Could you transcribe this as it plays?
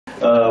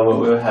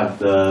we'll have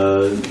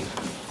the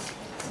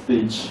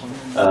speech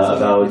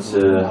about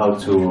how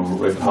to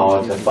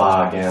report a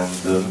bug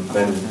and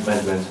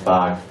management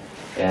bug,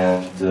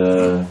 and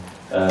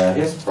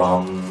he's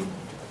from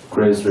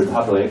Greece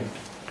Republic,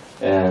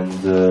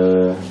 and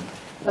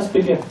let's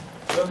begin.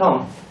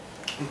 Welcome.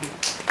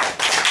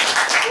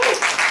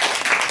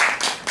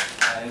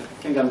 I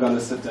think I'm going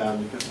to sit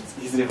down because it's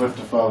easier with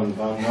the phone.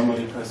 I'm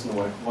normally a person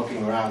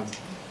walking around.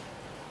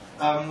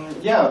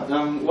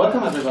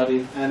 Welcome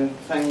everybody, and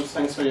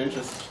thanks for your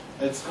interest.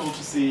 It's cool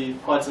to see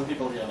quite some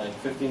people here, like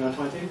 15 or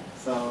 20,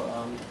 so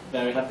I'm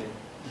very happy.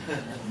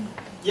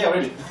 Yeah,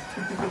 really.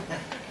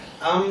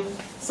 I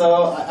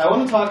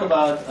want to talk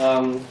about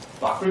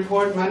bug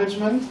report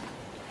management,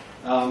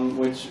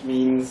 which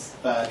means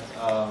that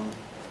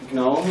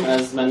GNOME,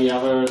 as many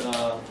other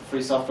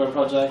free software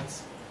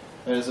projects,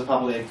 there's a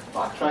public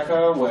bug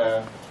tracker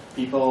where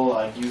people,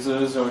 like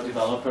users or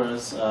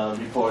developers,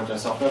 report their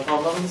software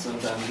problems, and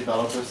then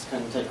developers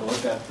can take a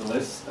look at the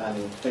list and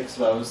fix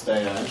those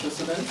they are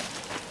interested in.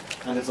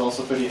 And it's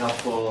also pretty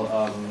helpful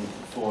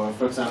for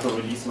example,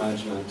 release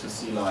management to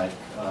see like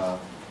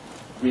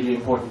really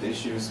important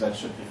issues that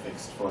should be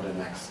fixed for the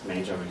next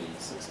major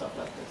release and stuff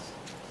like this.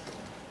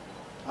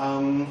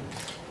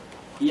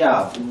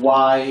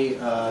 Why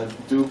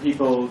do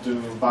people do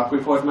bug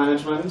report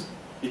management?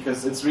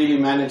 Because it's really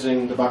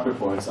managing the bug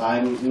reports.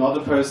 I'm not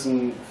a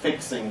person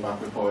fixing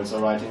bug reports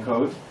or writing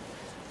code,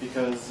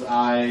 because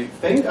I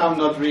think I'm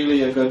not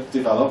really a good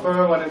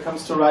developer when it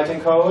comes to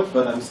writing code,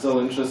 but I'm still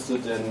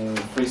interested in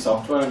free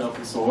software and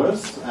open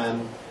source,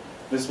 and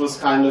this was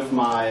kind of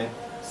my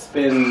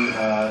spin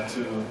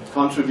to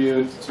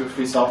contribute to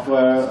free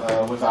software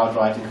without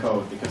writing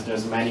code, because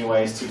there's many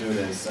ways to do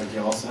this, and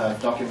you also have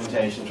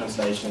documentation,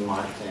 translation,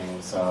 marketing.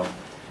 So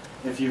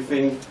if you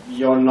think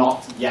you're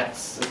not yet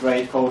a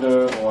great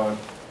coder, or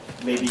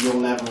maybe you'll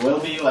never will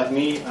be like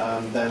me,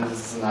 then this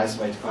is a nice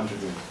way to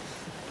contribute.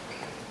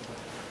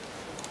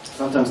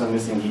 Sometimes I'm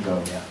missing ego,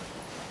 yeah.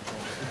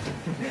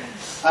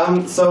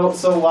 So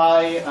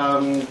why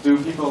do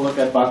people look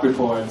at bug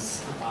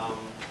reports?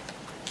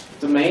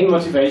 The main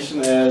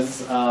motivation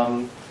is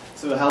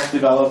to help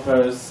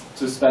developers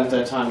to spend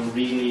their time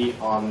really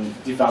on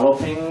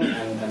developing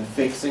and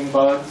fixing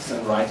bugs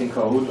and writing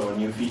code or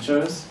new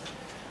features.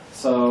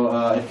 So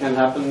it can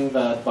happen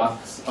that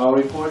bugs are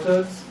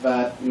reported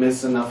that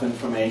miss enough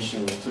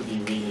information to be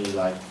really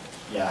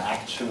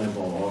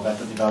actionable, or that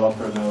the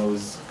developer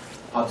knows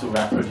how to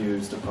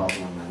reproduce the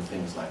problem and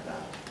things like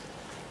that.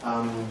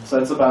 So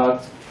it's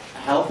about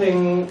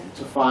helping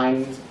to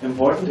find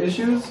important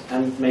issues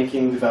and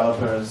making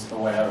developers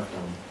aware of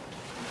them.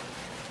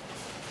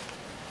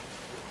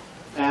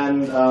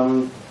 And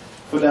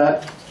for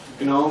that,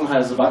 GNOME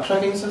has a bug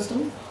tracking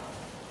system,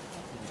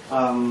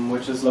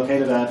 which is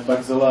located at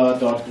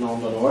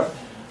bugzilla.gnome.org.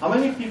 How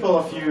many people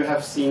of you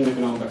have seen the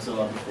GNOME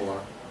Bugzilla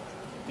before?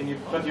 Can you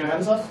put your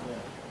hands up?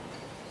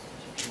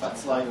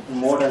 That's like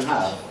more than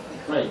half.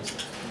 Great.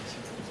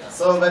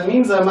 So that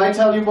means I might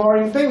tell you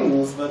boring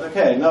things, but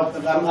okay. No,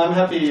 I'm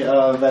happy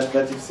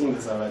that you've seen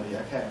this already.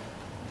 Okay.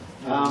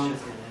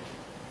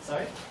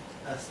 Sorry?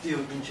 Still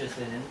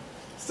interested in?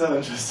 Still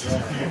interested.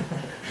 Yeah.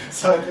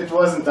 So it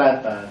wasn't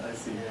that bad, I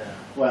see. Yeah.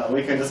 Well,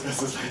 we can discuss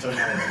this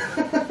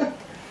later.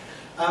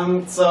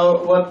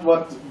 So what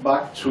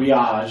bug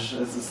triage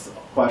is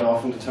quite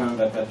often the term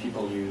that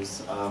people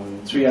use.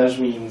 Triage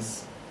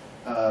means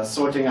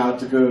sorting out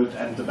the good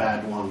and the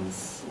bad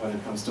ones when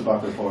it comes to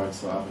bug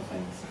reports or other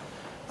things.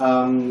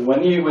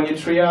 When you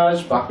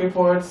triage bug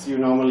reports, you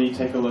normally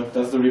take a look,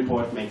 does the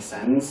report make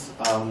sense?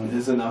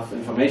 Is enough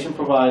information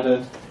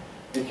provided?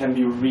 It can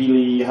be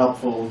really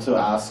helpful to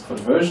ask for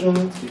the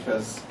version,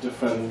 because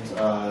different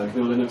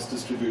GNU Linux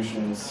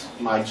distributions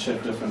might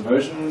ship different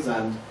versions,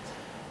 and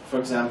for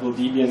example,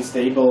 Debian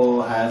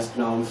Stable has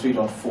GNOME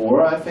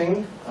 3.4, I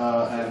think,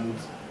 and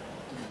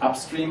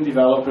upstream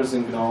developers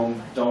in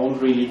GNOME don't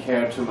really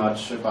care too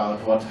much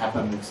about what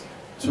happened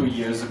 2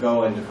 years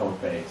ago in the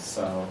code base.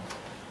 So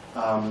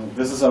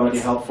this is already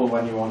helpful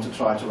when you want to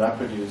try to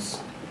reproduce.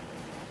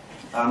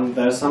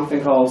 There's something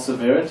called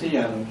severity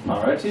and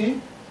priority,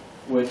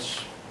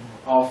 which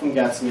often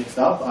gets mixed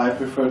up. I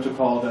prefer to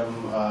call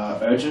them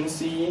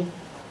urgency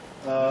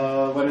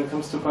when it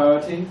comes to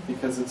priority,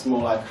 because it's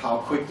more like how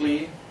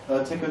quickly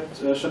a ticket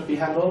should be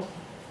handled,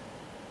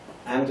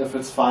 and if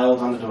it's filed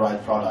under the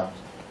right product.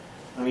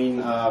 I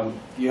mean,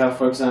 you have,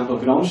 for example,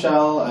 GNOME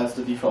Shell as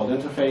the default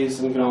interface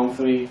in GNOME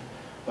 3,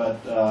 but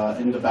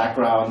in the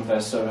background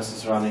there's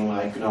services running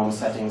like GNOME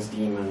Settings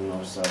Daemon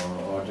or so,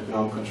 or the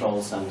GNOME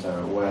Control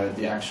Center, where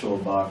the actual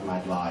bug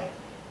might lie.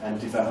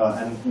 And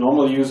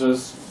normal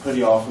users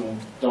pretty often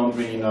don't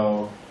really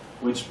know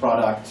which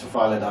product to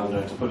file it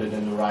under, to put it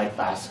in the right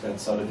basket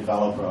so the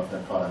developer of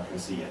that product can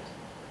see it.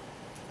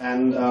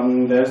 And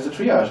there's the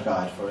triage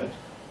guide for it,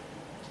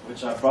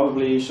 which I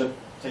probably should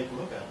take a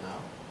look at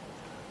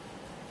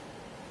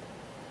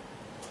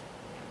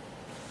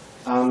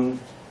now.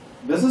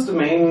 This is the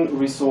main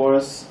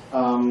resource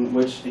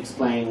which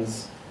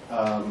explains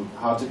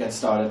how to get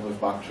started with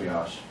bug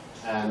triage.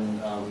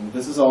 And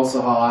this is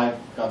also how I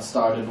got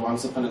started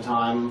once upon a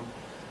time,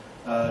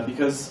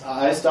 because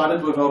I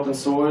started with open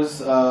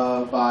source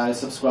by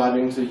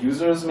subscribing to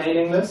users'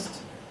 mailing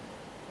list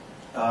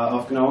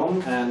of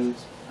GNOME, and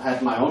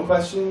had my own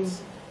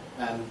questions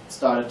and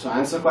started to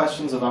answer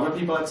questions of other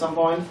people at some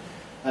point.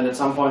 And at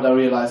some point I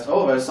realized,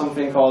 oh, there's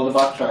something called a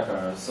bug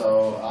tracker.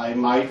 So I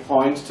might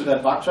point to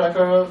that bug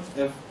tracker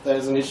if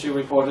there's an issue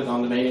reported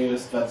on the mailing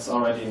list that's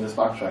already in this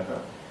bug tracker.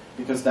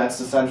 Because that's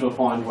the central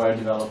point where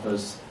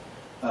developers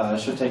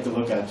should take a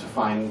look at to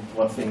find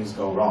what things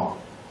go wrong.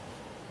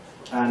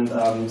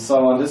 And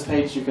so on this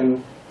page you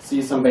can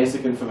see some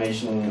basic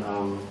information,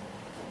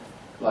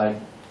 like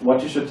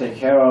what you should take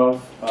care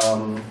of,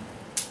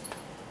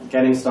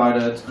 getting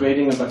started,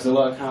 creating a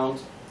Bugzilla account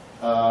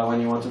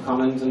when you want to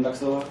comment in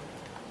Bugzilla.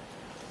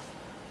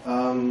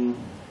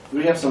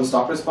 We have some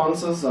stock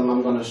responses, and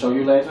I'm going to show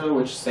you later,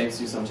 which saves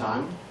you some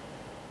time.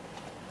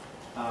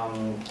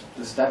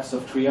 The steps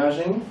of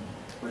triaging,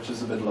 which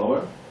is a bit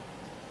lower.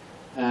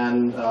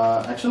 And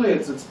actually,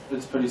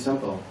 it's pretty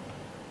simple.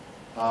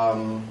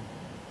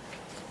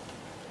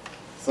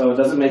 So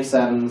does it make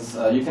sense?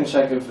 You can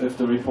check if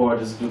the report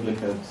is a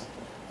duplicate.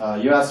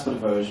 You ask for the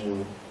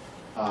version.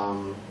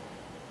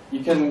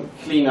 You can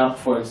clean up,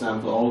 for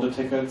example, older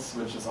tickets,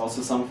 which is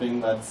also something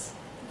that's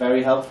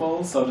very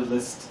helpful. So the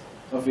list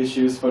of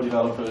issues for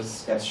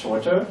developers gets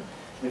shorter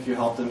if you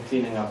help them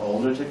cleaning up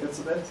older tickets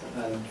a bit,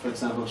 and for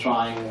example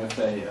trying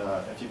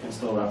if you can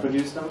still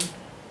reproduce them.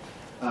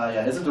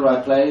 Yeah, is it the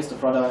right place, the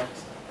product,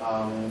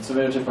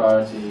 severity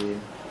priority?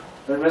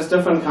 There's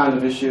different kind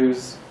of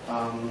issues,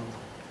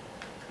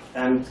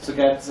 and to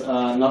get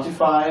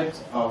notified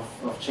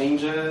of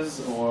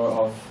changes or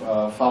of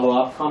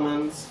follow-up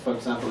comments. For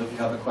example, if you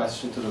have a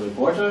question to the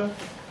reporter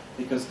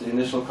because the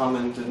initial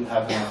comment didn't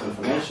have enough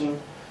information,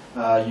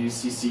 you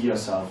CC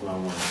yourself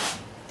normally,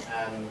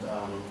 and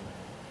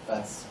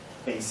that's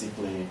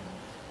basically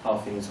how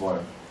things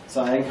work.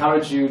 So I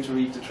encourage you to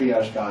read the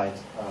triage guide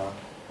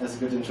as a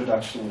good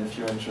introduction if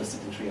you're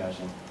interested in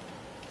triaging.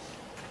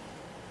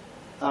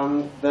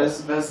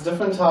 There's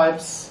different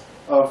types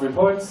of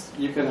reports.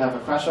 You can have a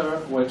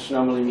crasher, which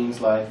normally means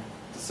like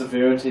the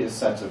severity is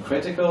set to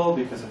critical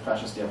because it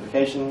crashes the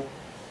application.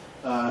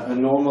 A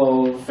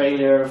normal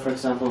failure, for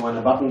example, when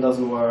a button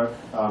doesn't work,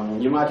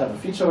 you might have a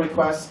feature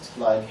request,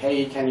 like,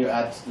 hey, can you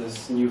add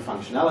this new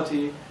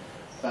functionality?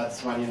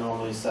 That's when you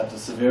normally set the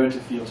severity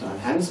field to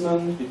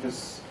enhancement,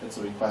 because it's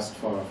a request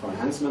for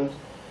enhancement.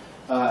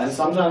 And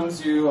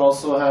sometimes you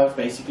also have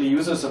basically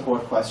user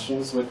support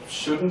questions, which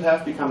shouldn't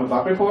have become a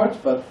bug report,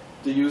 but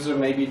the user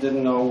maybe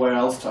didn't know where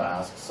else to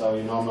ask. So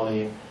you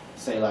normally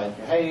say like,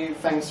 hey,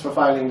 thanks for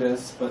filing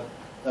this, but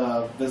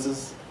this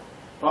is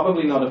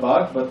probably not a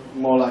bug, but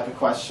more like a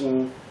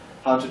question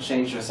how to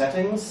change your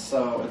settings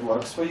so it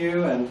works for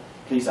you, and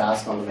please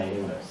ask on the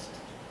mailing list.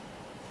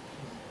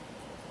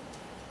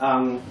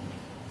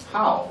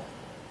 How?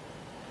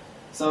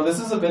 So this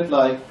is a bit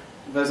like,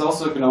 there's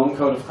also a GNOME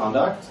Code of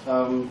Conduct,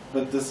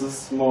 but this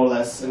is more or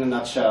less, in a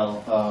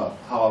nutshell,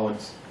 how I would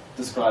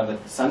describe it.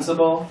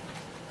 Sensible,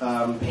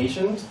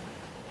 patient,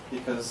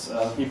 because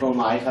people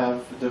might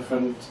have a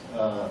different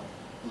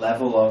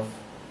level of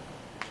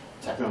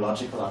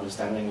technological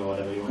understanding, or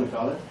whatever you want to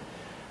call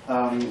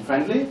it.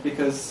 Friendly,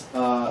 because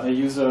a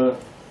user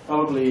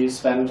probably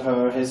spent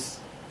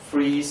his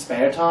free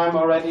spare time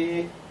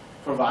already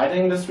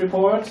providing this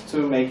report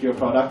to make your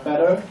product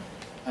better,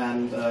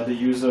 and the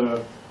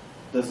user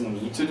doesn't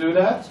need to do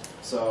that,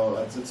 so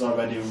it's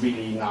already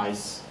really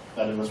nice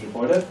that it was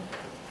reported.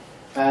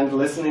 And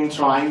listening,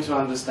 trying to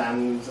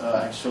understand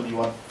actually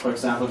what, for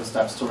example, the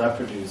steps to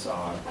reproduce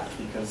are,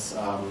 because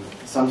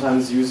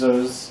sometimes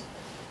users,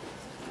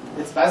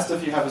 it's best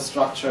if you have a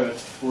structured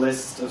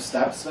list of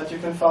steps that you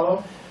can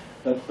follow,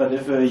 but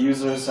if a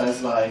user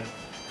says like,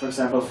 for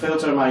example,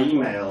 filter my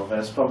email,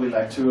 there's probably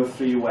like 2 or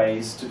 3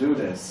 ways to do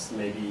this,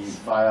 maybe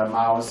via a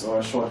mouse or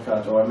a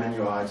shortcut or a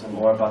menu item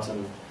or a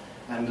button.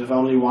 And if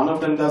only one of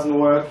them doesn't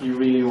work, you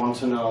really want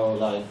to know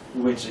like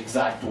which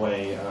exact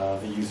way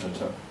the user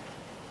took.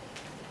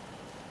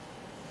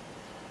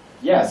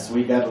 Yes,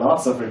 we get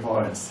lots of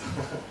reports.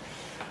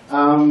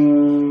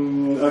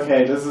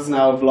 Okay, this is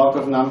now a block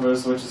of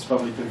numbers, which is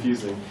probably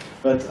confusing.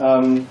 But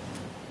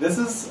this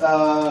is,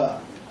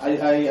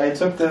 I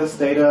took this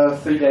data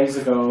 3 days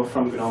ago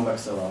from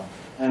GNOME.Asia,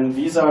 and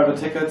these are the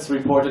tickets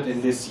reported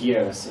in this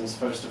year, since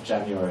 1st of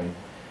January.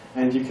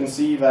 And you can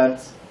see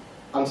that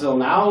until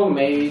now,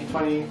 May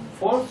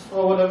 24th,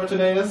 or whatever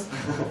today is,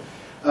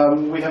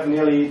 we have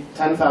nearly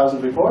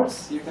 10,000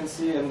 reports, you can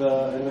see in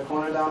the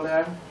corner down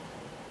there.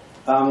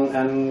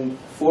 And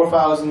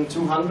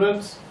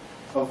 4,200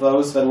 of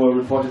those that were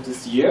reported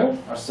this year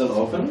are still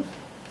open.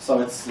 So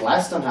it's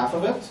less than half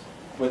of it,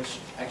 which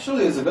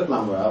actually is a good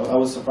number. I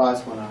was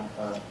surprised when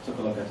I took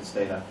a look at this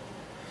data.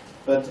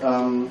 But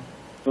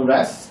the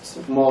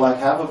rest, more like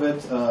half of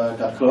it,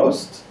 got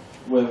closed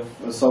with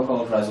a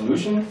so-called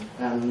resolution.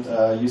 And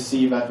you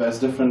see that there's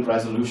different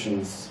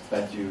resolutions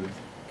that you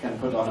can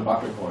put on a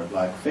bug report.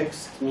 Like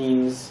fixed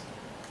means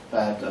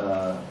that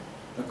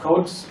a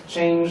code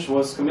change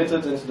was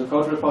committed into the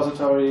code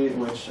repository,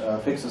 which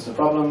fixes the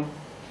problem.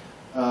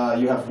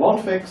 You have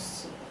won't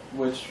fix,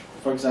 which,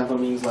 for example,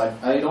 means like,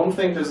 I don't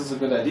think this is a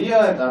good idea,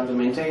 and I'm the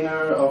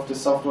maintainer of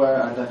this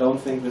software, and I don't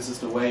think this is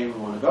the way we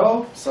want to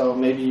go. So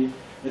maybe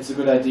it's a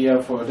good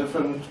idea for a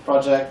different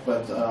project,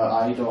 but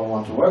I don't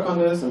want to work on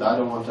this, and I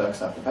don't want to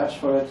accept a patch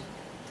for it.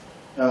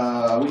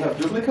 We have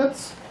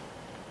duplicates,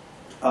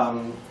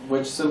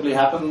 which simply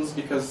happens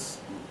because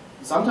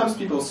sometimes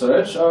people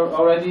search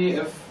already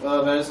if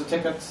there's a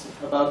ticket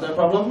about their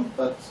problem,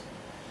 but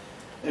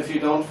if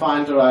you don't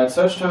find the right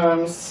search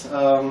terms,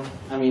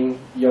 I mean,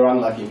 you're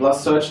unlucky.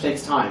 Plus, search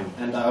takes time,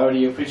 and I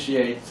already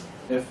appreciate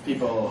if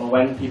people, or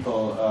when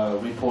people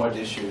report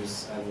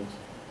issues, and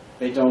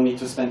they don't need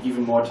to spend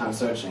even more time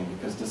searching,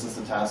 because this is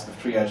the task of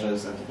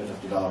triagers and a bit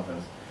of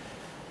developers.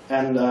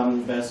 And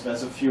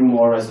there's a few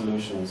more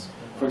resolutions.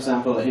 For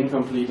example,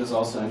 incomplete is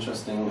also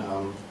interesting.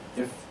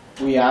 If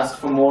we ask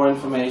for more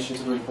information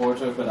to the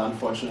reporter, but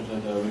unfortunately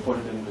the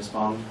reporter didn't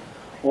respond,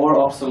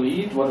 or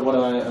obsolete, what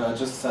I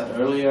just said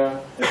earlier,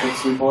 if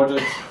it's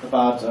reported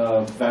about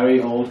a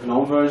very old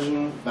GNOME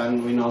version,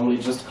 then we normally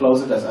just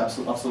close it as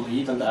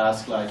obsolete and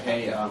ask like,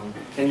 hey,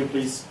 can you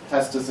please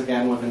test this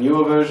again with a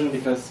newer version,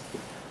 because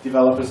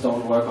developers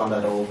don't work on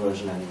that old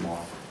version anymore.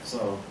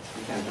 So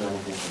we can't do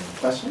anything.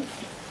 Question?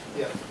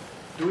 Yeah.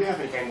 Do we have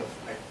any kind of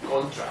like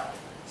contract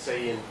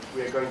saying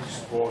we are going to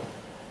support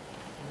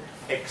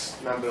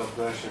X number of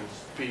versions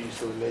previous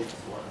to the latest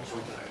one or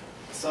something like that?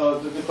 So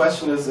the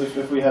question is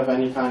if we have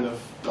any kind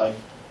of like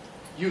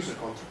user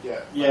contract,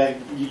 yeah. Yeah,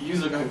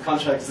 user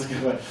contract is a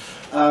good word.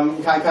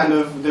 Kind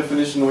of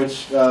definition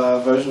which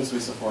versions we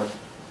support.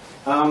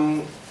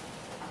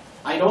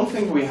 I don't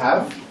think we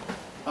have.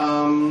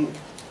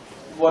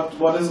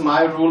 What is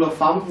my rule of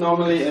thumb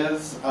normally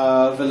is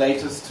the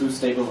latest 2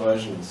 stable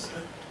versions,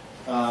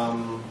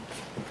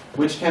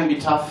 which can be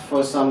tough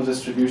for some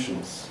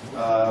distributions,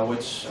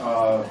 which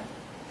are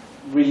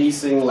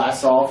releasing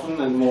less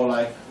often and more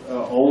like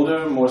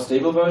older, more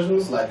stable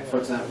versions, like for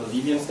example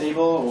Debian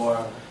stable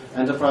or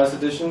enterprise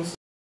editions.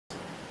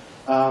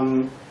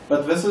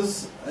 But this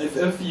is,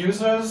 if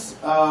users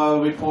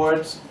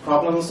report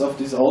problems of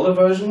these older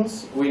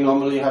versions, we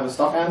normally have a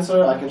stock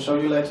answer, I can show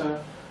you later,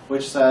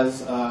 which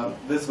says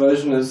this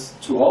version is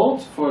too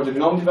old for the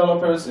GNOME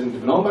developers in the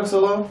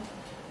GNOME.Asia,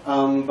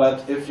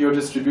 but if your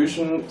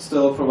distribution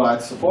still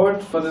provides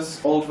support for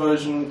this old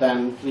version,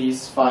 then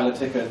please file a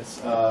ticket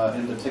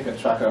in the ticket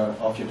tracker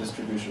of your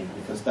distribution,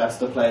 because that's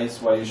the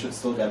place where you should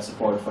still get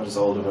support for this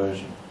older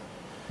version.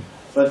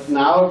 But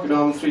now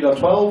GNOME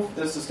 3.12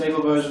 is the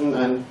stable version,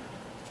 and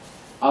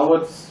I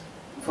would,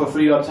 for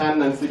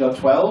 3.10 and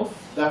 3.12,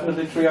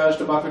 definitely triage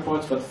the bug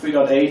reports, but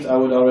 3.8 I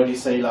would already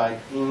say like,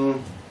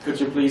 could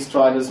you please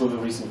try this with a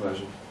recent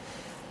version?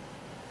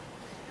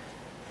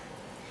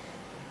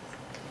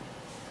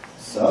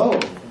 So,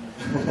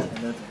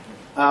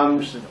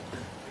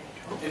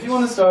 if you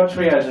want to start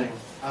triaging,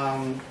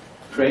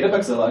 create a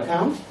Bugzilla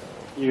account,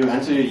 you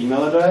enter your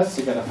email address,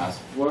 you get a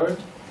password,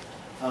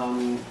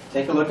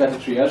 take a look at the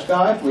triage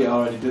guide, we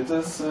already did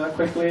this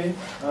quickly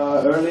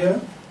earlier,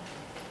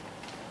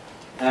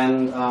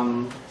 and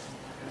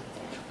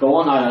go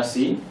on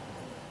IRC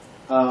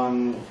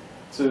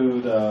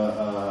to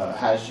the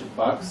hash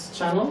bugs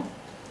channel.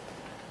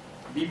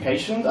 Be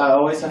patient. I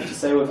always have to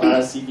say with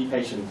IRC, be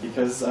patient,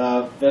 because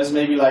there's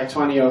maybe like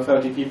 20 or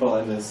 30 people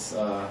in this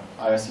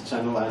IRC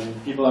channel,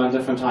 and people are in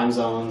different time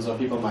zones, or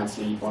people might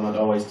sleep or not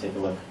always take a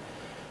look.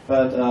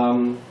 But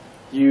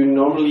you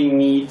normally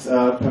need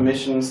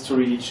permissions to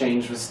really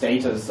change the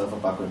status of a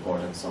bug report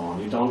and so on.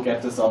 You don't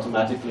get this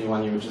automatically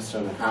when you register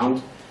an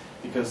account,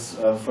 because,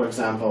 for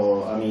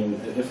example, I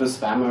mean, if a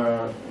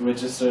spammer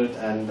registered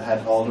and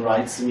had all the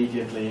rights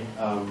immediately,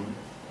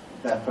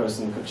 that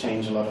person could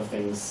change a lot of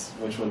things,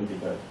 which wouldn't be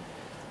good.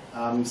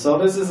 So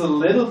this is a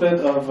little bit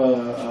of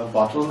a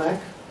bottleneck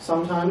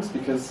sometimes,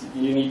 because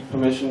you need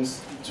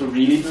permissions to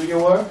really do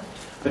your work.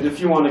 But if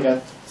you want to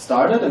get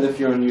started, and if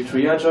you're a new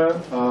triager,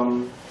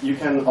 you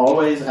can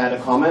always add a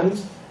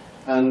comment.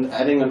 And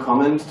adding a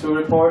comment to a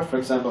report, for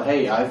example,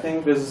 hey, I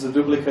think this is a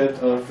duplicate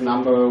of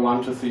number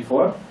 1, 2, 3,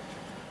 4.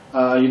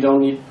 You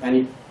don't need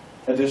any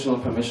additional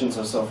permissions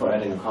or so for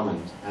adding a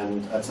comment.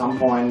 And at some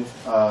point,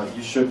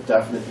 you should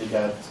definitely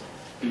get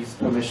these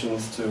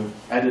permissions to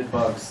edit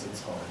bugs,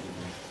 it's called.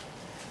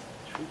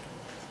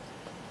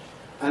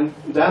 And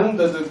then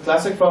the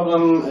classic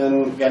problem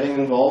in getting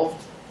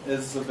involved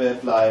is a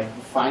bit like,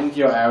 find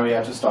your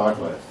area to start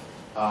with.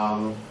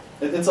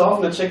 It's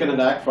often a chicken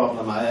and egg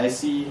problem. I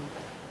see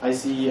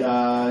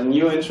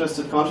new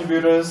interested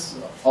contributors,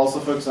 also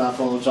for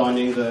example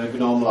joining the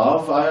GNOME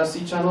Love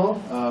IRC channel,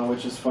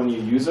 which is for new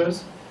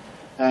users.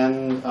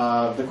 And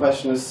the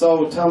question is,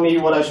 so tell me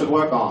what I should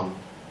work on.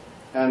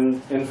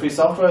 And in free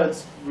software,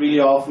 it's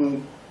really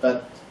often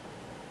that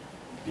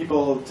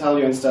people tell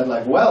you instead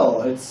like,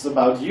 well, it's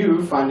about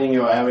you finding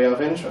your area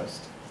of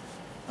interest.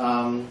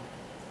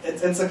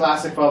 It's a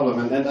classic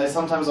problem, and I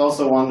sometimes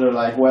also wonder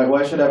like,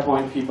 where should I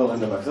point people in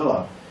the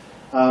Bugzilla?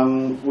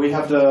 We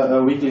have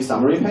the weekly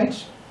summary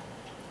page,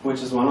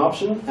 which is one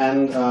option.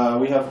 And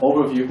we have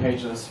overview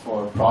pages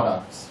for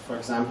products. For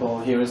example,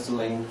 here is the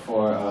link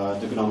for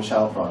the GNOME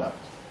Shell product.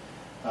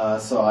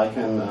 So I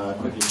can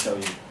quickly show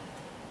you.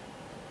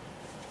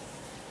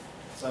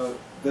 So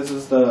this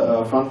is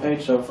the front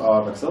page of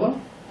our Bacilla.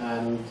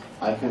 And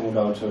I can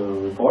go to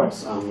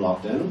reports. I'm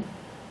logged in.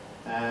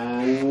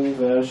 And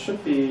there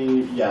should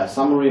be,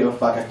 summary of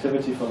bug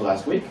activity for the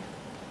last week.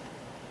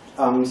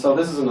 So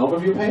this is an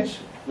overview page.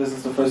 This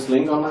is the first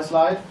link on my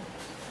slide.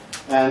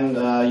 And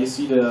you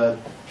see the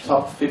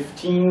top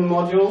 15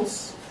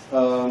 modules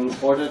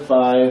ordered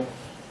by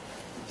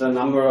the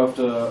number of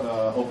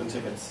the open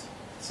tickets.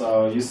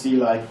 So you see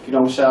like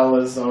GNOME Shell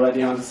is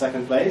already on the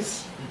second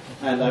place.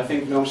 And I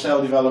think GNOME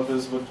Shell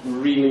developers would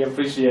really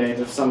appreciate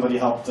if somebody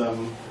helped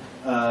them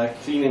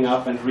cleaning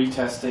up and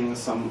retesting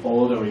some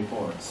older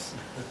reports.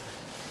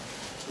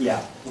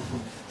 Yeah.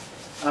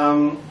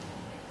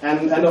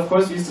 And of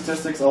course these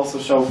statistics also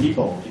show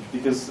people,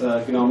 because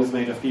GNOME is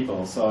made of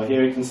people. So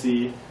here you can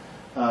see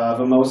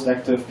the most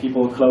active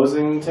people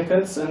closing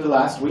tickets in the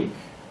last week,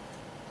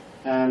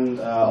 and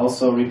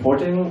also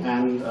reporting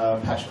and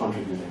patch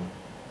contributing.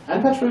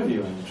 And patch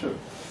reviewing, true.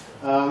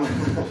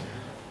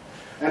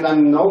 And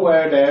I'm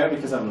nowhere there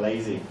because I'm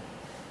lazy.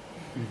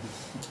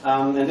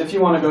 And if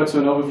you want to go to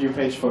an overview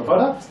page for a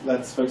product,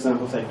 let's for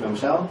example take GNOME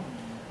Shell,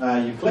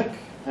 you click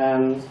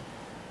and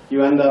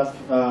you end up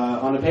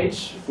on a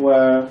page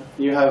where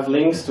you have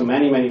links to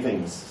many, many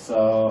things.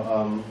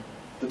 So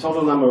the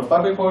total number of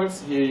bug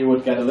reports, here you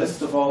would get a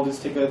list of all these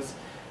tickets.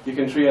 You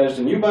can triage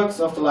the new bugs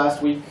of the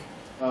last week.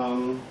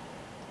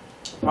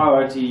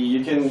 Priority,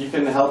 you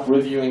can help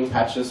reviewing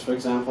patches, for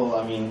example.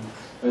 I mean,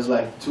 there's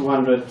like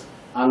 200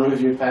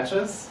 unreviewed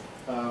patches,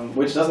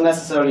 which doesn't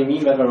necessarily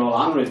mean that they're all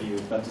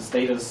unreviewed, but the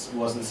status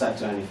wasn't set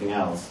to anything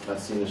else.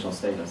 That's the initial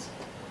status.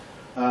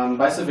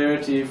 By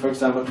severity, for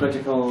example,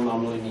 critical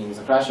normally means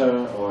a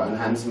crasher, or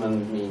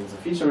enhancement means a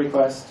feature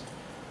request.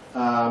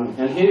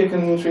 And here you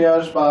can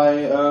triage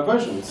by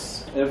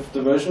versions. If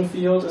the version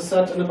field is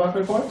set in the bug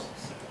report,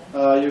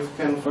 you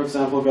can, for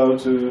example, go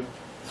to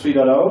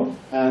 3.0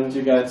 and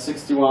you get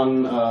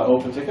 61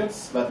 open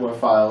tickets that were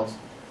filed,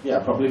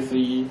 probably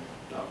 3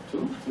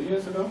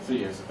 years ago? 3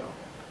 years ago,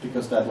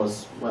 because that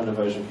was when the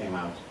version came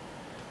out.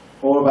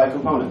 Or by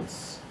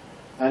components.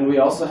 And we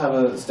also have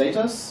a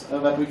status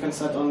that we can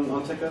set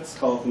on tickets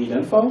called need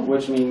info,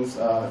 which means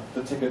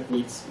the ticket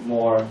needs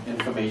more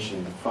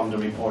information from the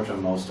reporter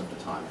most of the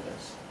time it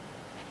is.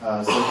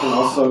 So you can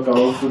also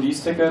go through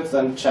these tickets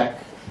and check,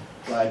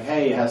 like,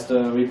 hey, has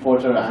the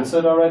reporter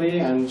answered already?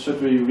 And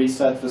should we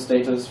reset the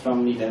status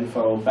from need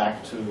info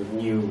back to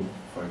new,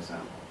 for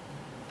example?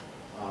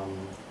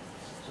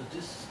 So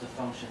this is the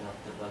function of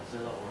the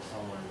Bacilla, or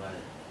someone write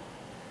it?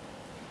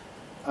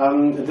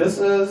 This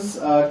is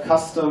a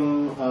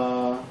custom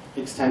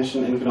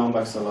extension in GNOME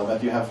Bacilla,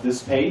 that you have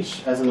this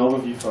page as an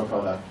overview for a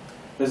product.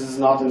 This is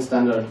not in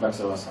standard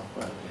Bacilla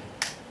software.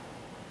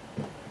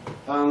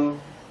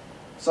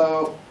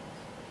 So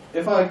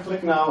if I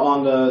click now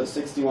on the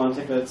 61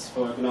 tickets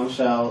for GNOME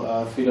Shell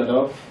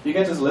 3.0, you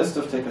get this list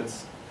of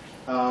tickets.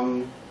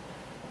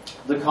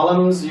 The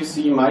columns you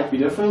see might be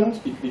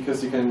different,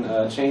 because you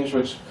can change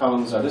which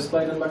columns are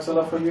displayed in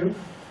Bacilla for you.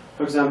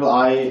 For example,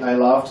 I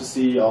love to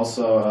see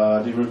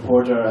also the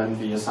reporter and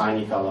the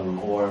assignee column,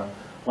 or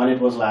when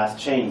it was last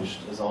changed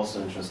is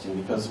also interesting,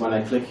 because when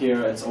I click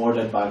here, it's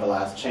ordered by the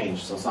last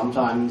change. So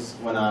sometimes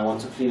when I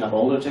want to clean up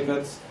older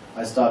tickets,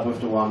 I start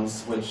with the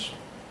ones which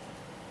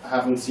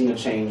haven't seen a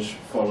change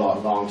for a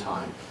long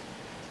time.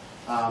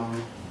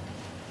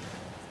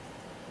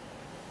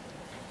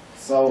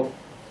 So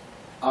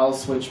I'll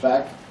switch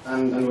back,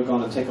 and we're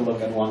going to take a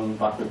look at one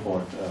bug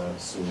report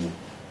soon.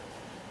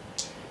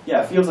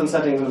 Yeah, fields and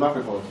settings in the bug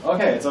report.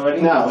 Okay, it's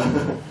already now.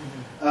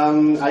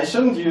 I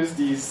shouldn't use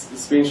these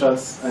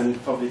screenshots and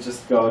probably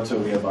just go to a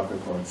real bug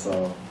report,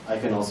 so I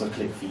can also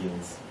click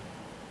fields.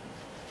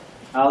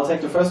 I'll take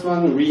the first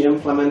one,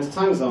 re-implement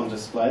time zone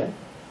display.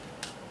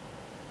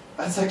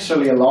 That's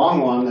actually a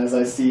long one, as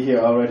I see here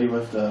already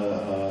with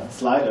the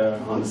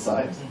slider on the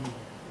side.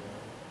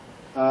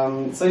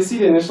 So you see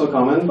the initial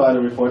comment by the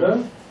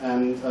reporter,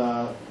 and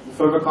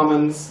further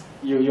comments,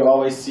 you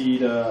always see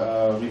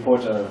the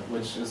reporter,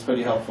 which is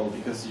pretty helpful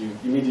because you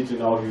immediately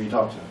know who you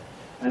talk to.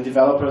 And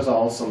developers are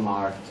also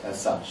marked as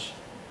such.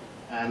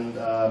 And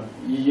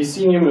you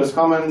see numerous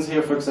comments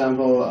here. For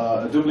example,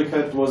 a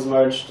duplicate was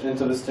merged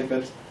into this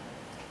ticket.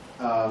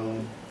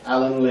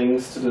 Alan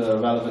links to the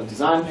relevant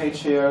design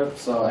page here,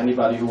 so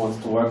anybody who wants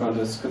to work on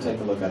this could take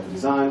a look at the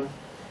design.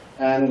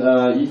 And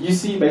you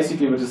see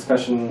basically the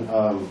discussion,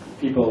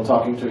 people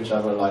talking to each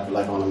other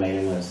like on a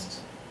mailing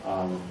list.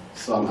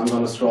 So I'm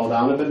going to scroll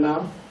down a bit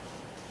now.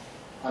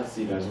 I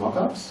see there's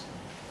mockups.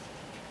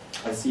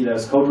 I see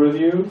there's code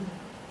review.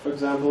 For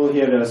example,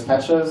 here there's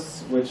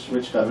patches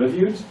which got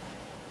reviewed,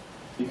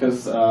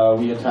 because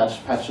we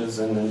attached patches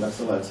in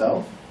Bacilla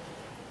itself.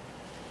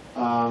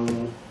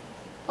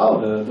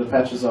 Oh, the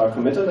patches are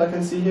committed, I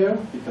can see here,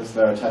 because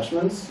they're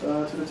attachments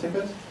to the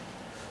ticket.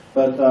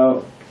 But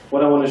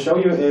what I want to show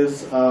you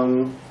is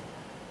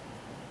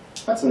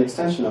That's an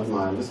extension of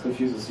mine. This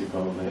confuses you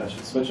probably. I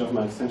should switch off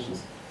my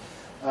extensions.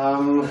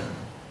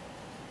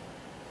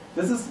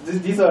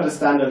 These are the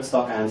standard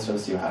stock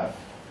answers you have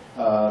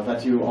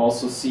that you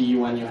also see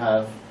when you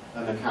have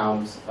an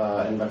account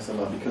in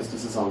Bugzilla, because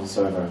this is on the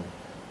server.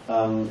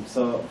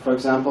 So, for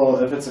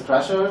example, if it's a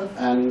crasher,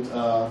 and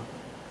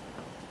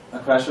a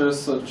crasher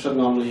should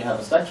normally have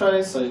a stack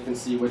trace, so you can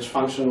see which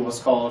function was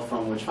called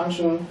from which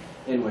function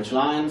in which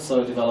line,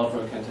 so a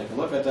developer can take a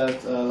look at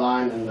that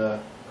line in the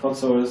code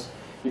source.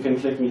 You can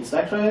click Meet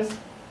Stack Trace,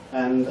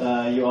 and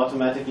you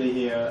automatically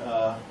here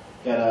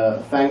get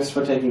a thanks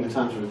for taking the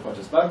time to report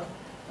this bug.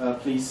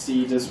 Please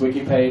see this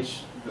wiki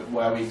page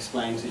where we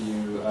explain to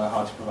you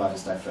how to provide a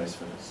stack trace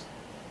for this.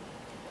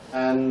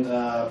 And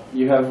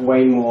you have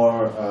way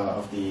more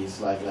of these,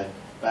 like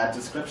bad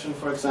description,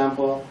 for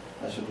example.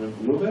 I should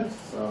remove it.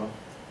 So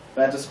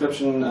bad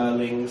description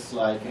links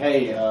like,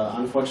 hey,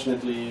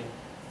 unfortunately,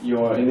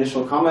 your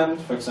initial comment,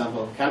 for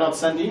example, cannot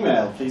send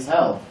email, please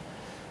help.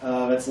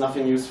 That's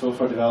nothing useful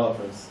for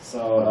developers.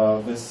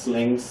 So this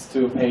links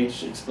to a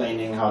page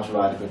explaining how to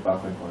write a good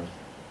bug report.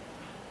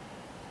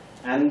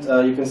 And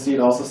you can see it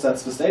also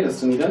sets the status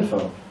to need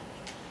info,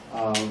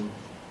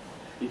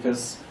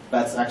 because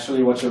that's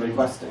actually what you're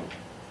requesting.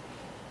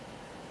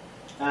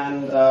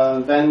 And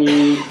then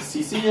you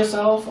CC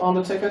yourself on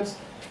the ticket.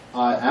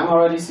 I am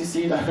already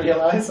CC'd, I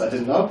realize, I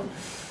didn't know.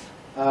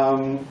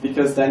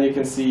 Because then you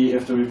can see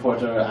if the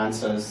reporter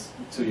answers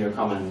to your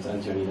comment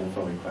and your need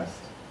info request.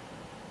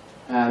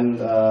 And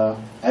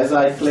as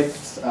I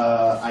clicked,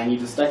 I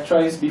need a stack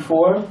trace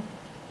before,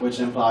 which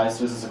implies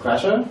this is a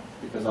crasher,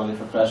 because only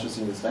for crashers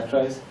you need a stack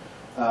trace.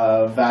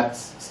 That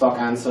stock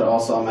answer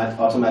also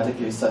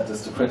automatically set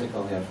this to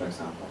critical here, for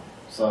example.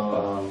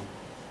 So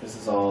this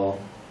is all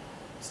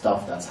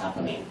stuff that's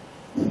happening.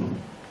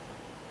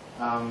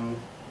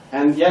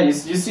 And yeah, you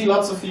see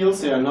lots of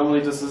fields here. Normally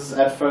this is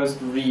at first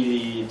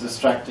really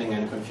distracting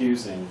and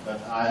confusing,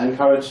 but I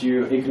encourage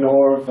you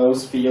ignore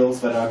those fields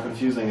that are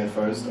confusing at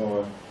first,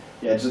 or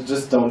yeah,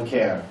 just don't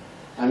care.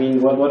 I mean,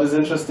 what is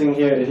interesting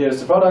here's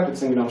the product.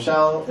 It's in GNOME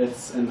Shell.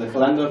 It's in the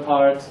calendar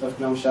part of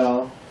GNOME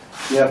Shell.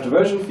 You have the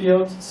version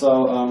field.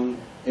 So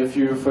if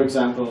you, for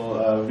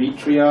example,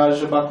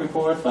 re-triage a bug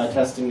report by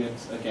testing it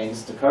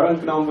against the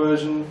current GNOME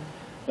version,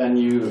 then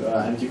you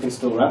can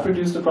still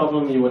reproduce the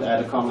problem. You would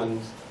add a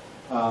comment.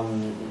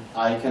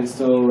 I can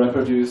still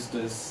reproduce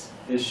this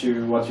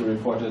issue, what you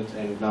reported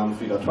in GNOME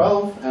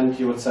 3.12, and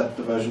you would set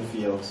the version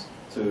field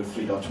to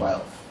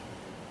 3.12.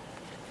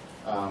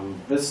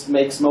 This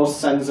makes most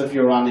sense if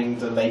you're running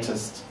the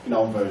latest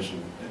GNOME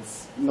version.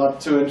 It's not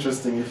too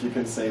interesting if you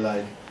can say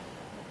like,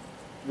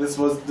 this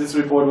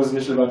report was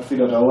initially about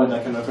 3.0 and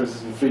I can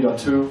reproduce it in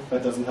 3.2.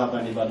 That doesn't help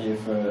anybody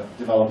if we're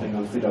developing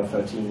on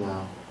 3.13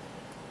 now.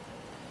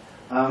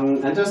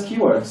 And there's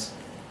keywords.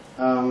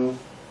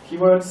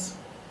 Keywords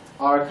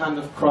are kind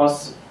of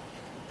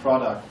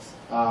cross-products.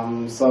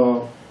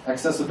 So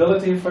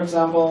accessibility, for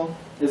example,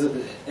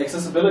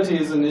 accessibility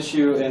is an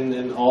issue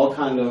in all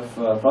kind of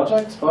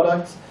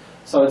products.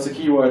 So it's a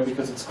keyword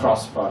because it's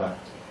cross-product.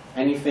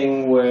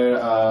 Anything where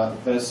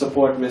there's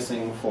support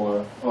missing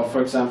or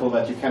for example,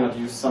 that you cannot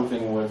use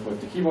something with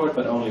the keyboard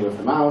but only with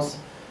the mouse,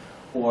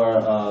 or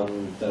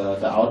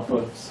the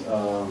output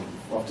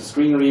of the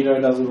screen reader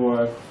doesn't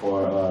work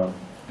for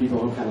people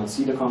who cannot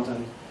see the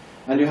content.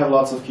 And you have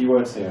lots of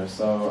keywords here.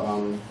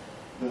 So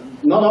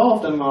not all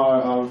of them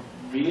are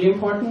really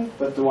important,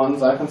 but the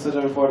ones I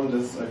consider important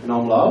is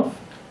GNOME Love.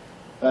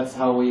 That's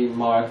how we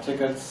mark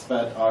tickets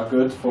that are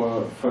good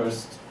for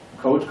first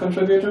code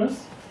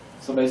contributors.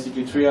 So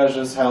basically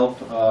triages help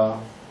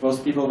those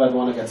people that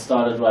want to get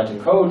started writing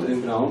code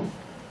in GNOME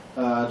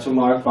to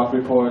mark bug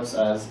reports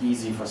as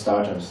easy for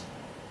starters.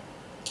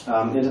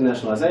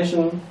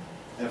 Internationalization,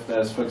 if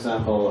there's, for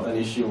example, an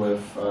issue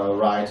with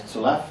right to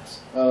left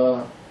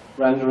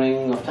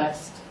rendering of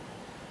text.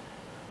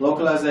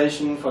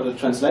 Localization for the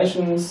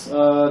translations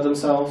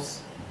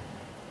themselves.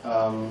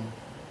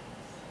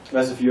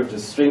 There's a few of the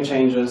string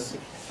changes.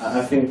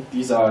 I think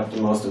these are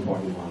the most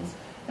important ones.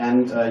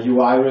 And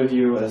UI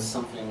review is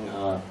something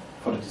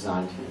for the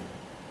design team.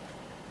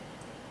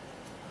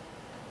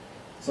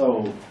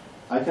 So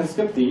I can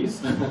skip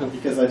these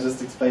because I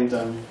just explained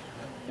them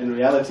in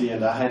reality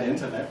and I had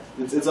internet.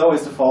 It's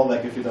always the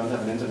fallback if you don't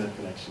have an internet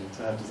connection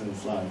to have this in the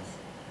slides.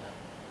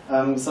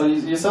 So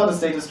you saw the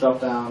status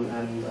drop-down,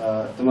 and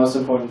the most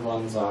important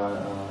ones are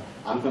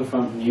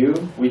unconfirmed new.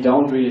 We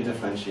don't really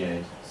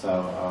differentiate. So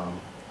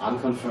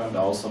unconfirmed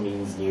also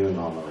means new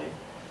normally.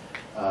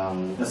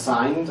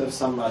 Assigned if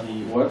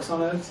somebody works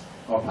on it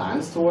or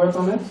plans to work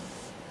on it.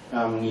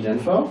 Need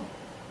info.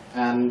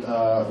 And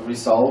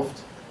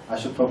resolved. I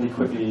should probably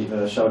quickly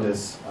show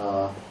this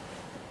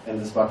in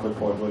this bug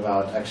report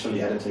without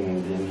actually editing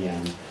in the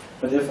end.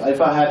 But if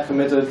I had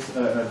committed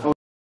a code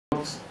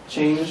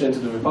change into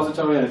the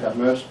repository and it got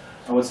merged,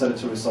 I would set it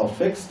to resolved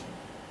fixed.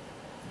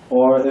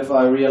 Or if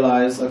I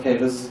realize, okay,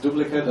 this is a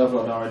duplicate of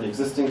an already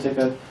existing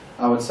ticket,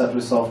 I would set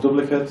resolved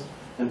duplicate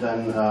and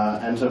then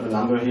enter the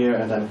number here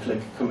and then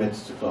click commit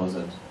to close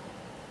it.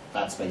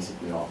 That's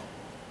basically all.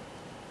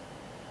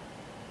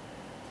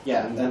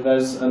 Yeah, and then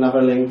there's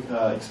another link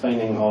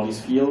explaining all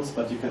these fields,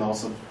 but you can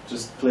also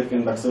just click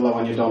in Bugzilla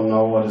when you don't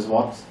know what is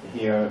what.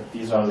 Here,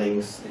 these are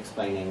links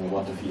explaining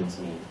what the fields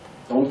mean.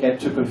 Don't get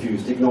too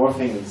confused, ignore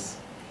things.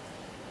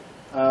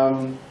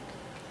 Triaging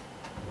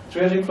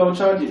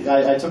flowchart,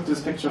 I took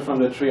this picture from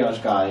the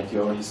triage guide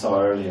you already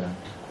saw earlier.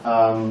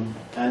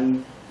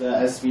 And the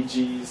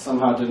SVG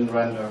somehow didn't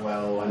render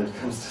well when it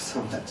comes to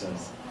some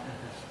letters.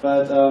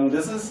 But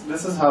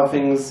this is how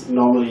things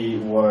normally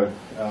work.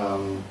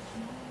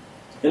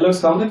 It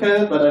looks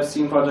complicated, but I've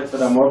seen projects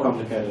that are more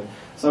complicated.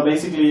 So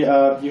basically,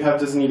 you have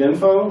this need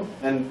info,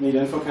 and need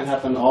info can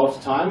happen all of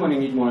the time when you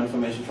need more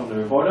information from the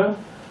reporter.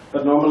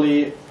 But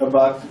normally, a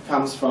bug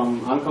comes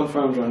from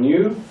unconfirmed or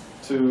new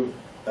to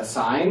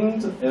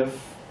assigned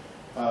if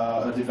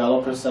a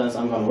developer says,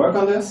 I'm going to work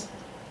on this,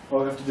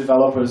 or if the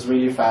developer is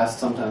really fast,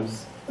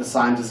 sometimes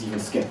assigned is even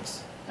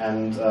skipped.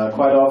 And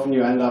quite often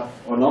you end up,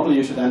 or normally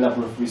you should end up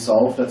with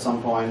resolved at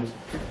some point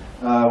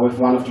with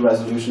one of the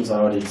resolutions I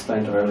already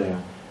explained earlier.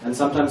 And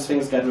sometimes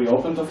things get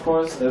reopened, of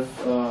course, if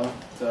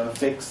the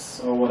fix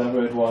or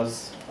whatever it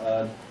was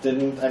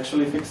didn't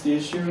actually fix the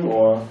issue,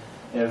 or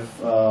if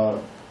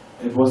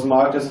it was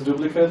marked as a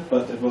duplicate,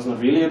 but it was not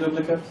really a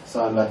duplicate.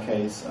 So in that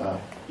case,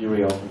 you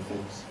reopen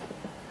things.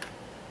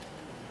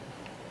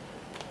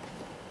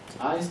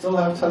 I still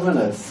have 10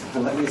 minutes.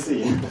 Let me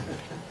see.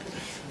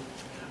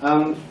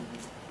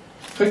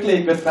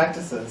 Quickly, good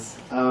practices.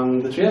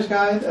 The triage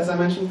guide, as I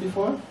mentioned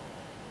before.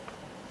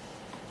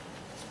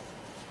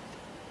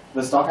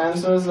 The stock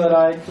answers that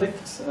I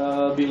clicked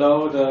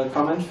below the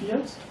comment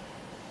field.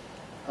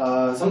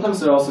 Sometimes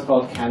they're also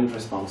called canned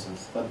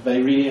responses, but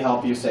they really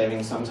help you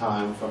saving some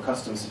time for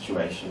custom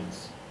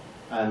situations.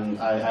 And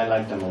I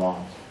like them a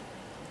lot.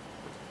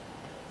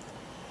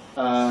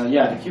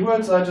 Yeah, the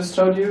keywords I just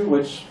showed you,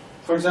 which,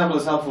 for example,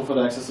 is helpful for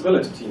the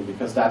accessibility team,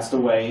 because that's the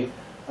way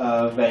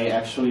they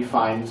actually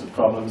find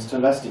problems to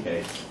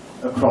investigate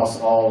across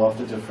all of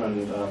the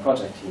different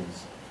project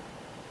teams.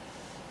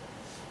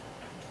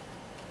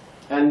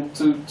 And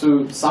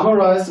to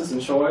summarize this in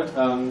short,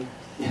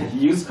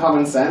 use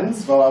common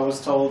sense. Well, I was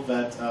told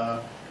that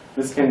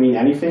this can mean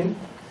anything,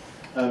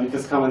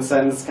 because common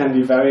sense can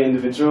be very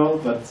individual,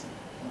 but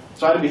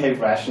try to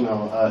behave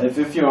rational.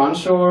 If you're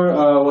unsure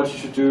what you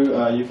should do,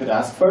 you could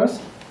ask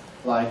first,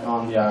 like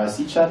on the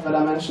IRC chat that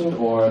I mentioned,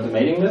 or the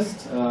mailing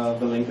list. The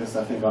link is,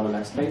 I think, on the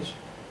next page.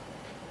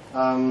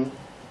 And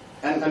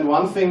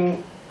one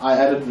thing I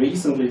added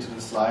recently to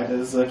the slide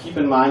is keep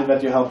in mind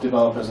that you help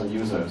developers and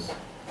users.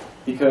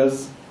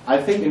 Because I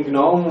think in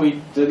GNOME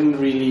we didn't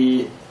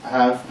really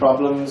have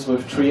problems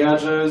with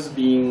triagers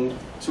being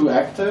too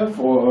active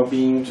or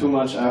being too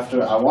much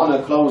after, I want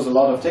to close a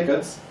lot of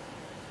tickets.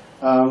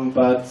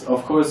 But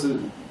of course,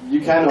 you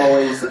can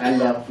always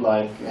end up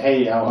like,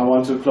 hey, I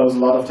want to close a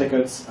lot of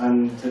tickets,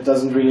 and it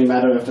doesn't really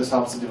matter if this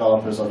helps the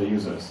developers or the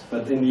users.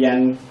 But in the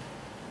end,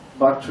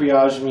 bug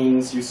triage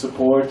means you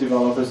support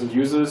developers and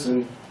users,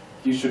 and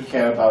you should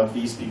care about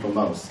these people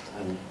most.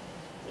 And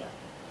yeah.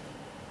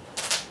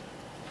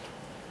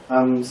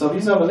 So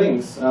these are the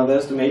links.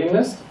 There's the mailing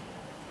list.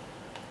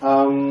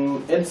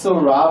 It's a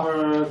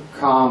rather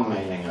calm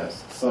mailing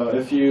list. So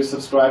if you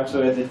subscribe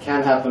to it, it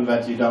can happen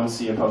that you don't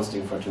see a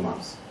posting for 2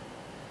 months.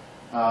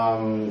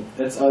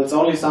 It's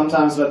only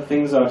sometimes that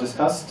things are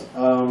discussed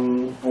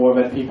or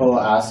that people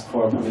ask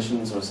for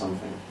permissions or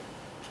something.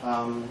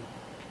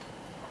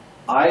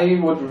 I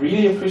would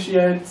really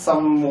appreciate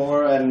some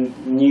more and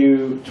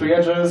new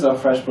triagers or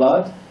fresh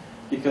blood,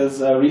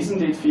 because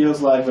recently it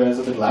feels like there's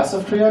a bit less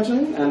of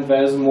triaging and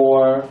there's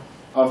more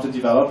of the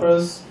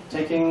developers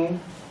taking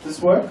this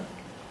work.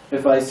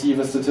 If I see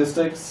the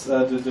statistics,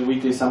 the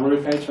weekly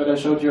summary page that I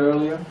showed you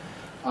earlier,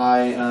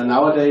 I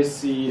nowadays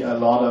see a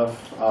lot of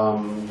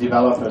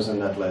developers in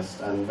that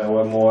list, and there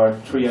were more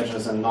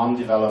triagers and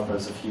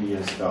non-developers a few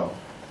years ago.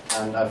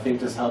 And I think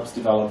this helps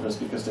developers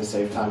because they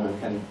save time and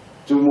can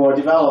do more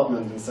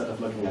development instead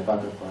of looking at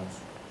bug reports.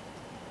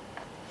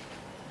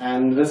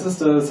 And this is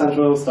the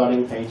central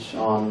starting page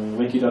on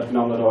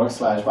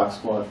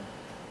wiki.gnome.org/bugsquad,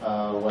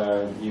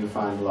 where you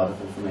find a lot of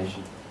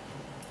information.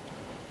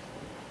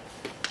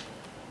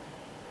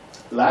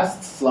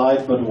 Last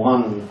slide but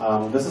one.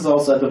 This is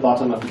also at the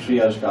bottom of the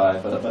triage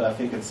guide, but I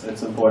think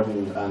it's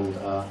important. And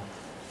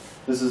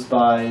this is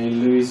by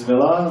Luis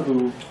Villa,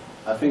 who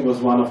I think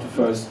was one of the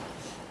first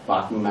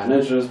bug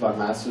managers, bug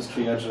masters,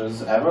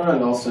 triagers ever,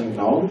 and also in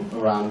GNOME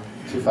around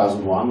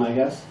 2001, I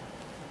guess.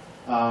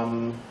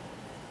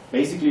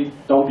 Basically,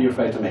 don't be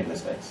afraid to make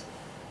mistakes.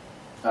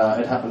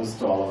 It happens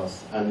to all of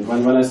us. And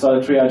when I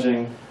started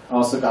triaging, I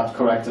also got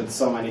corrected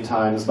so many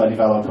times by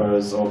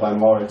developers or by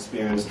more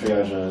experienced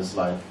triagers,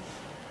 like,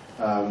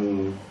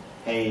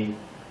 hey,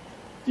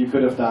 you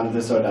could have done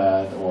this or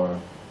that, or,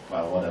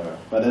 well, whatever.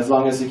 But as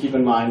long as you keep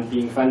in mind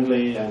being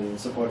friendly and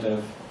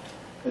supportive,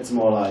 it's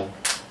more like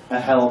a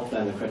help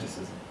than a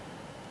criticism.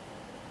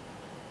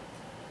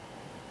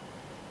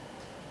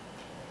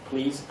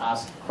 Please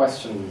ask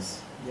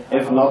questions. Yeah.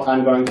 If not,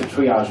 I'm going to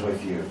triage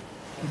with you.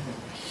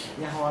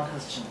 Yeah, one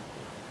question.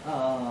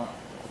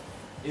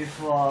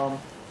 If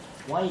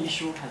one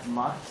issue has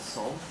marked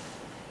solved,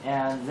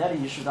 and that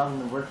issue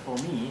doesn't work for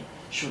me.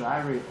 Should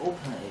I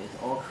reopen it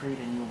or create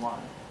a new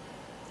one?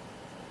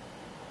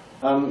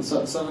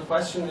 So the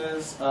question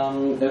is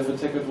if a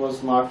ticket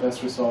was marked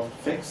as resolved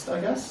fixed, I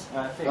guess?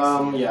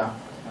 Fixed. Yeah.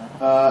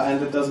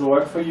 And it doesn't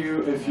work for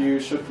you, if you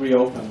should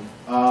reopen.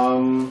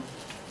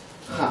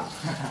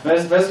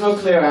 There's no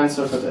clear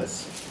answer for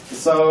this.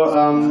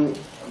 So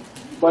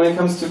when it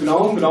comes to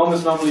GNOME, GNOME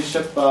is normally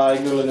shipped by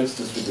GNU Linux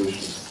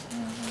distributions.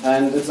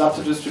 And it's up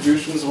to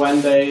distributions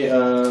when they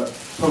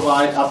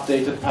provide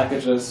updated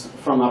packages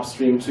from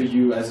upstream to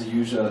you as a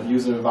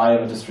user via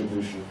the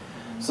distribution.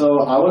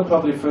 So I would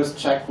probably first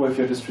check with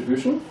your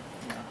distribution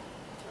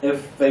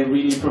if they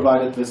really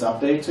provided this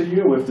update to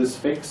you with this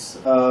fix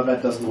that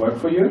doesn't work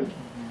for you.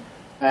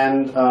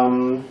 And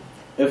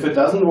if it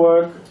doesn't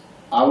work,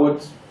 I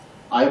would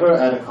either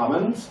add a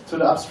comment to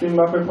the upstream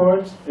bug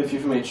report if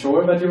you've made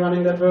sure that you're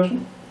running that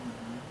version,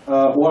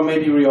 or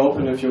maybe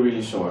reopen if you're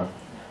really sure.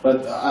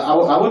 But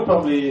I would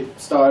probably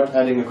start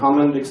adding a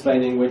comment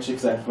explaining which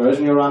exact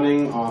version you're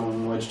running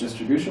on which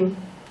distribution.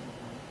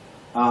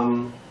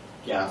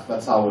 Yeah,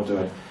 that's how I would do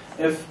it.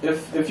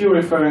 If you're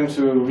referring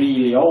to a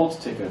really old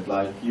ticket,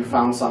 like you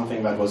found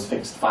something that was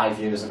fixed 5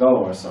 years ago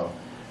or so,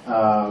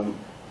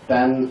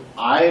 then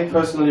I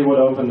personally would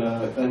open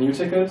a new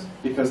ticket,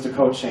 because the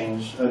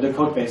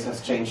code base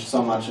has changed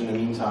so much in the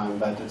meantime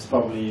that it's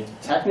probably,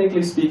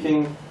 technically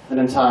speaking, an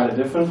entirely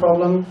different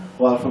problem,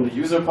 while from the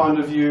user point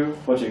of view,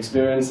 what you're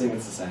experiencing,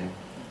 it's the same.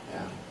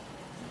 Yeah.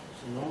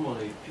 So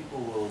normally people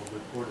will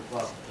report a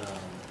bug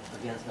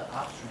against the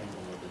upstream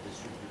or the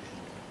distribution.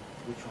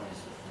 Which one is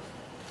the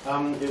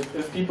first?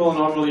 If people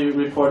normally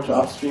report to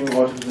upstream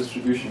or to the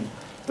distribution,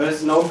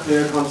 there's no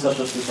clear concept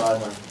of this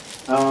either.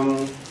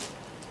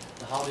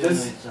 How do you know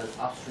it's an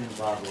upstream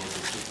bug or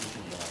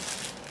distribution bug?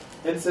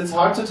 It's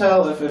hard to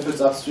tell if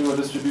it's upstream or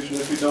distribution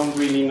if you don't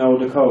really know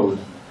the code,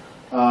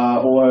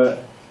 or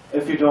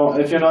if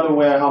you're not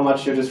aware how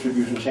much your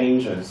distribution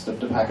changes, the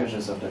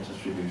packages of that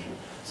distribution.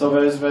 So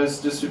there's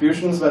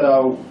distributions that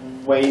are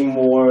way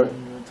more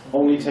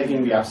only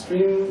taking the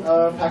upstream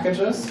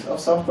packages of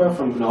software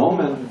from GNOME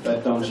and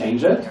that don't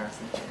change it.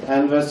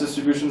 And there's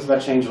distributions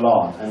that change a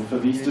lot. And for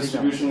these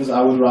distributions,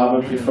 I would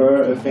rather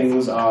prefer if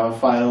things are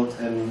filed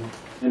in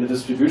the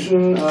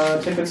distribution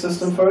ticket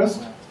system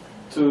first,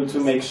 to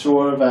make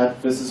sure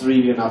that this is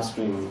really an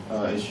upstream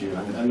issue.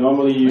 And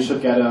normally you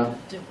should get a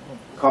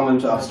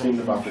comment to upstream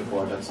the bug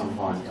report at some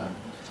point.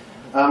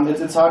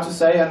 It's hard to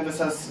say, and this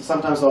has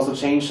sometimes also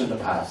changed in the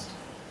past.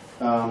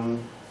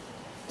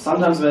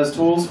 Sometimes there's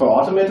tools for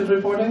automated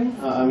reporting.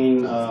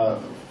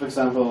 For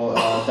example,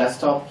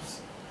 desktops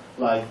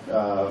like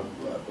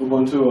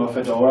Ubuntu or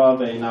Fedora,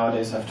 they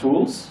nowadays have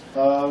tools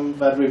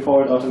that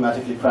report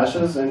automatically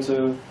crashes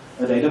into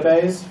a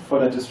database for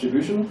that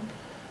distribution.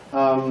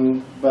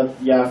 But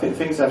yeah,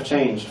 things have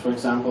changed. For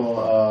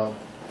example,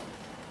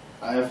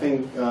 I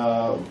think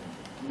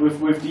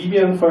with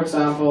Debian, for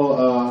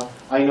example,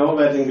 I know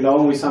that in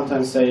GNOME we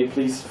sometimes say,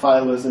 please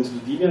file this into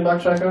the Debian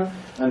bug tracker,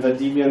 and that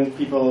Debian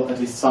people, at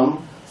least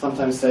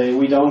sometimes say,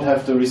 we don't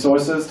have the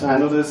resources to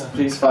handle this,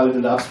 please file it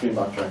in the upstream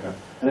bug tracker.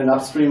 And in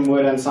upstream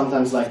we're then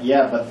sometimes like,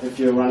 yeah, but if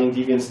you're running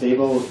Debian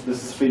stable,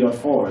 this is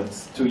 3.4,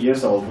 it's 2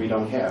 years old, we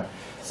don't care.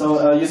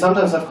 So you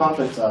sometimes have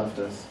conflicts out of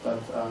this, but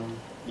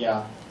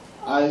yeah,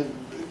 it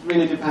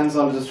really depends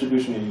on the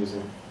distribution you're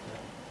using.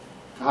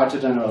 Hard to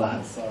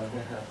generalize, sorry.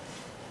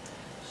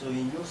 So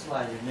in your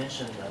slide you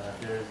mentioned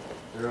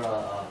there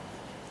are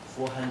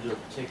 400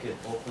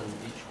 tickets open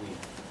each week,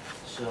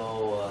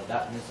 so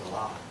that means a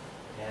lot.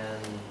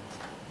 And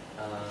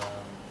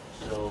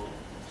so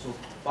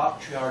bug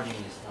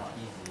triaging is not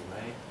easy,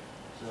 right?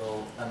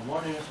 So I'm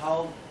wondering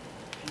how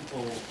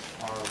people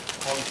are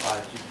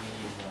qualified to be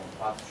in a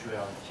bug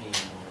triage team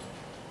or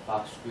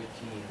bug script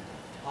team.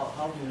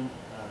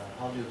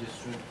 How do you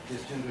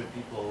distinguish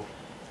people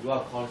who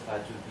are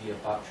qualified to be a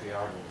bug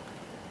triager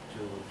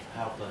to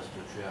help us to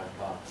triage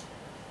bugs?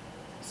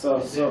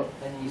 Is there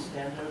any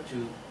standard to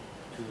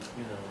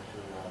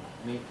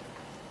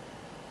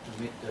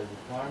meet the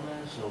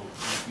requirements, so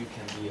you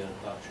can be a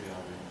bug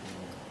triager?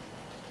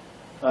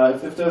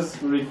 If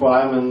there's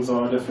requirements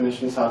or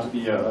definitions how to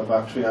be a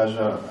bug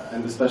triager,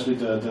 and especially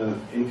the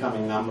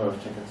incoming number of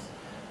tickets,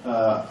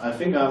 I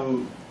think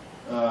I'm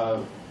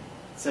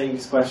saying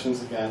these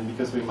questions again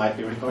because we might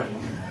be recording,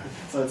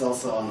 so it's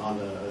also on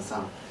the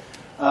sound.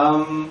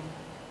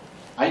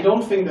 I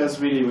don't think there's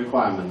really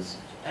requirements.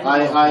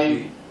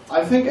 I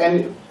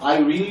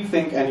really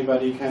think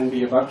anybody can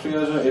be a bug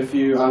triager if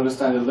you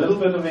understand a little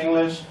bit of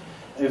English,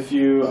 if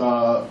you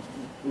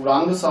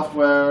run the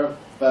software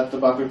that the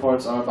bug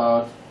reports are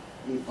about,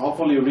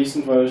 hopefully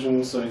recent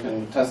versions so you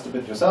can test a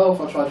bit yourself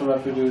or try to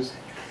reproduce,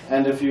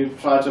 and if you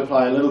try to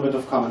apply a little bit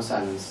of common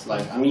sense.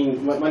 Like, I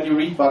mean, when you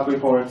read bug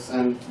reports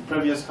and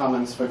previous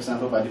comments, for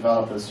example, by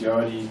developers, you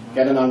already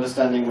get an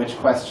understanding which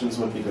questions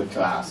would be good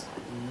to ask.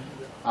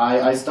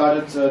 I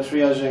started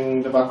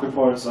triaging the bug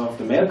reports of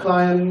the mail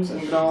client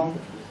in GNOME,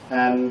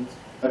 and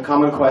a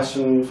common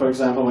question, for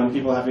example, when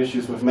people have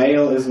issues with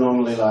mail is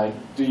normally like,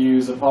 do you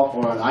use a POP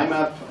or an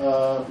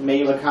IMAP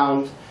mail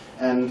account?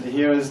 And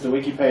here is the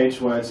wiki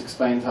page where it's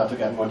explained how to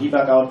get more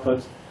debug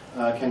output.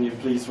 Can you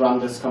please run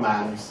this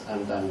command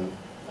and then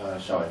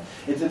show it?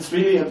 It's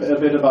really a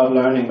bit about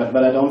learning, but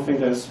I don't think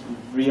there's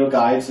real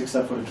guides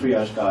except for the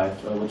triage guide,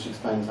 which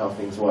explains how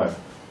things work.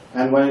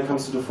 And when it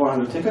comes to the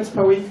 400 tickets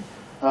per week,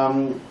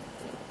 I'm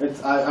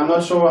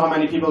not sure how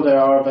many people there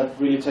are, but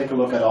really take a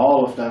look at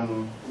all of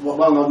them.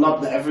 Well,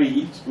 not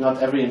every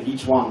and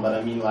each one, but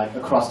I mean like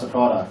across the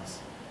products.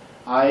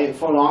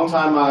 For a long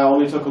time, I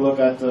only took a look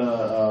at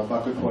the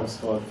bug reports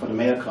for the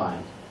mail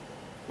client.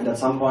 And at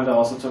some point, I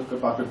also took a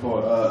bug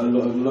report, a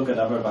look at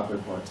other bug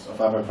reports of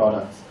other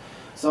products.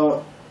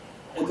 So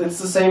it's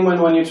the same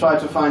when you try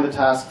to find the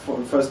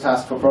first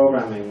task for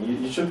programming.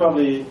 You should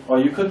probably, or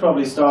you could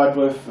probably start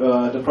with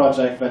the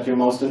project that you're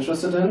most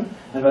interested in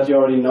and that you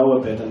already know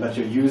a bit and that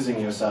you're using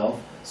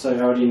yourself, so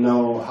you already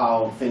know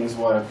how things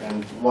work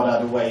and what are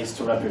the ways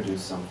to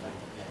reproduce something.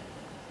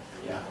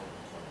 Yeah.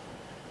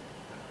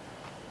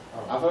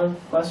 Other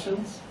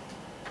questions?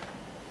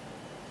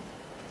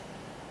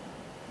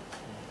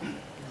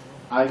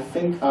 I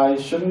think I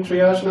shouldn't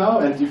triage now,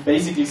 and you've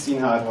basically seen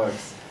how it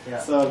works. Yeah.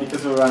 So,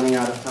 because we're running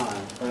out of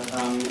time. But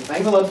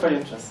thanks a lot for your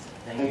interest.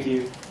 Thank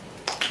you.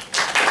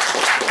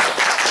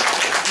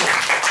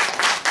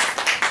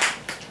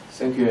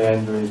 Thank you,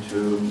 Andrew,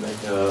 to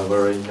make a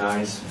very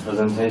nice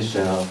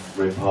presentation of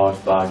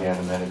report, bug,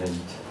 and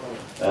management.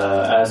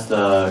 As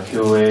the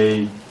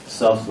QA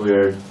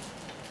software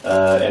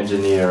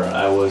engineer,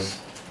 I was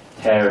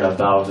tired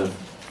about the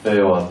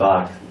fail a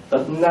bug,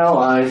 but now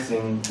I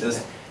think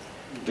it's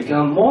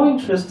become more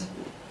interesting.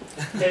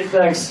 Okay,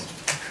 thanks.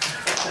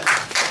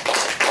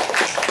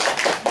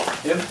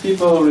 If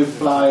people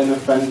reply in a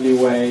friendly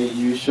way,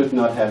 you should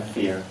not have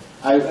fear.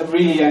 I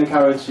really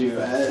encourage you.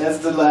 As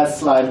the last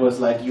slide was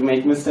like, you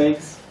make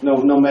mistakes, no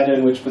matter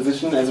in which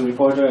position, as a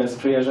reporter, as a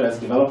triager, as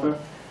a developer,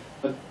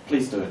 but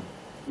please do it.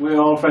 We're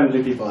all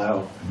friendly people, I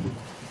hope.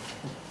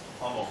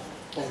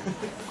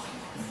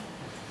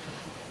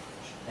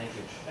 Thank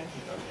you. Thank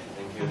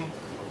you.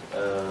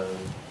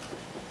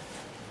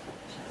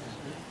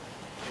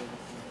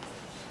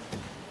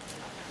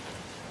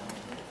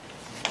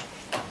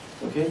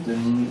 Okay, the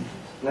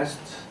next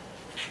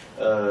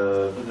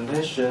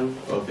presentation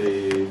will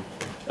be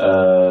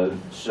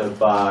shown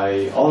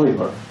by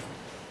Oliver.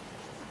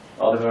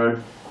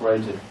 Oliver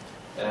created.